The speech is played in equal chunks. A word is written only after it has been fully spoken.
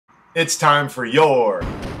It's time for your...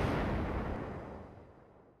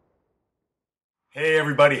 Hey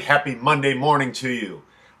everybody, happy Monday morning to you.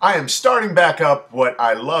 I am starting back up what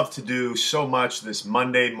I love to do so much, this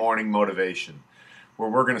Monday morning motivation, where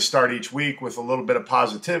we're going to start each week with a little bit of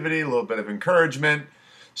positivity, a little bit of encouragement.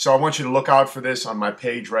 So I want you to look out for this on my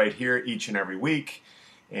page right here each and every week.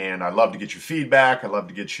 And I love to get your feedback. I love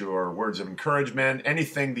to get your words of encouragement,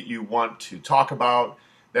 anything that you want to talk about.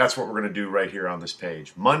 That's what we're going to do right here on this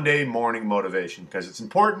page. Monday morning motivation, because it's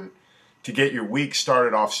important to get your week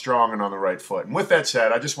started off strong and on the right foot. And with that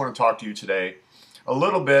said, I just want to talk to you today a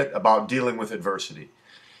little bit about dealing with adversity.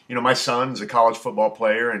 You know, my son's a college football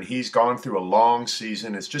player, and he's gone through a long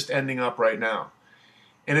season. It's just ending up right now.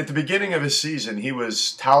 And at the beginning of his season, he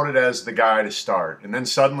was touted as the guy to start. And then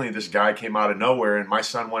suddenly this guy came out of nowhere, and my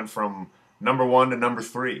son went from number 1 to number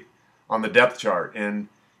 3 on the depth chart. And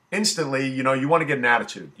instantly, you know, you want to get an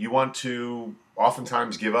attitude. You want to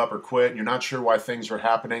oftentimes give up or quit. You're not sure why things are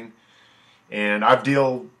happening. And I'm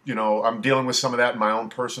dealing with some of that in my own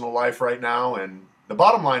personal life right now. And the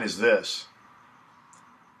bottom line is this.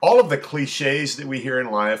 All of the cliches that we hear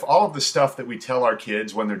in life, all of the stuff that we tell our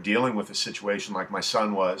kids when they're dealing with a situation like my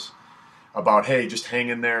son was, about, hey, just hang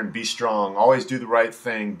in there and be strong, always do the right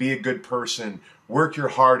thing, be a good person, work your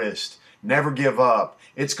hardest, never give up,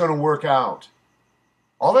 it's going to work out.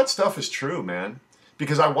 All that stuff is true, man,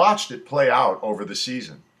 because I watched it play out over the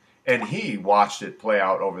season. And he watched it play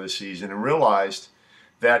out over the season and realized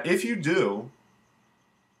that if you do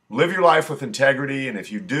live your life with integrity, and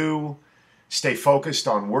if you do stay focused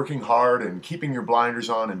on working hard and keeping your blinders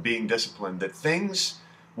on and being disciplined, that things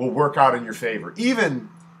will work out in your favor, even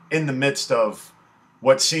in the midst of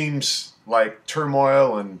what seems like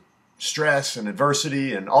turmoil and stress and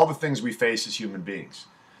adversity and all the things we face as human beings.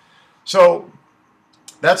 So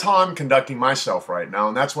that's how I'm conducting myself right now,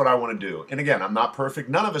 and that's what I want to do. And again, I'm not perfect.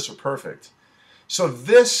 None of us are perfect. So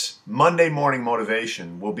this Monday morning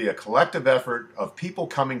motivation will be a collective effort of people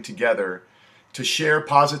coming together to share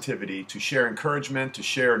positivity, to share encouragement, to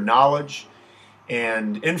share knowledge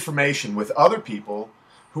and information with other people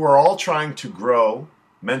who are all trying to grow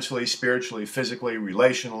mentally, spiritually, physically,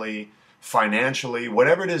 relationally, financially,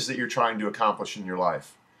 whatever it is that you're trying to accomplish in your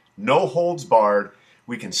life. No holds barred.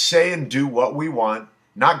 We can say and do what we want,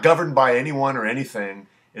 not governed by anyone or anything.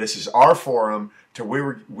 This is our forum to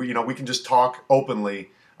where we can just talk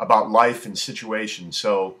openly about life and situations.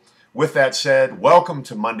 So with that said, welcome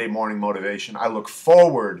to Monday Morning Motivation. I look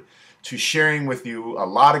forward to sharing with you a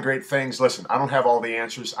lot of great things. Listen, I don't have all the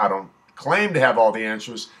answers. I don't claim to have all the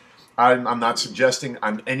answers. I'm not suggesting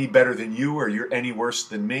I'm any better than you or you're any worse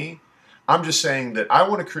than me. I'm just saying that I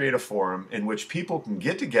want to create a forum in which people can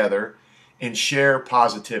get together and share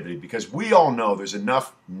positivity, because we all know there's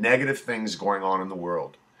enough negative things going on in the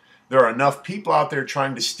world. There are enough people out there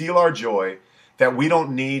trying to steal our joy that we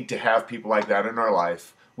don't need to have people like that in our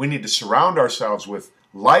life. We need to surround ourselves with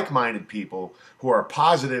like-minded people who are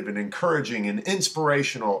positive and encouraging and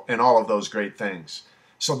inspirational and all of those great things.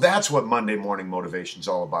 So that's what Monday Morning Motivation is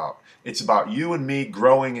all about. It's about you and me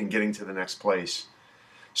growing and getting to the next place.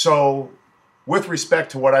 So with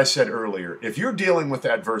respect to what I said earlier, if you're dealing with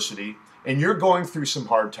adversity and you're going through some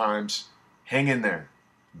hard times, hang in there.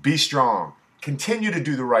 Be strong. Continue to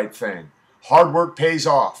do the right thing. Hard work pays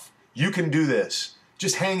off. You can do this.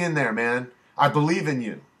 Just hang in there, man. I believe in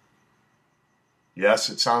you.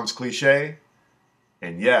 Yes, it sounds cliche,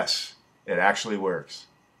 and yes, it actually works.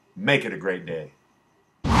 Make it a great day.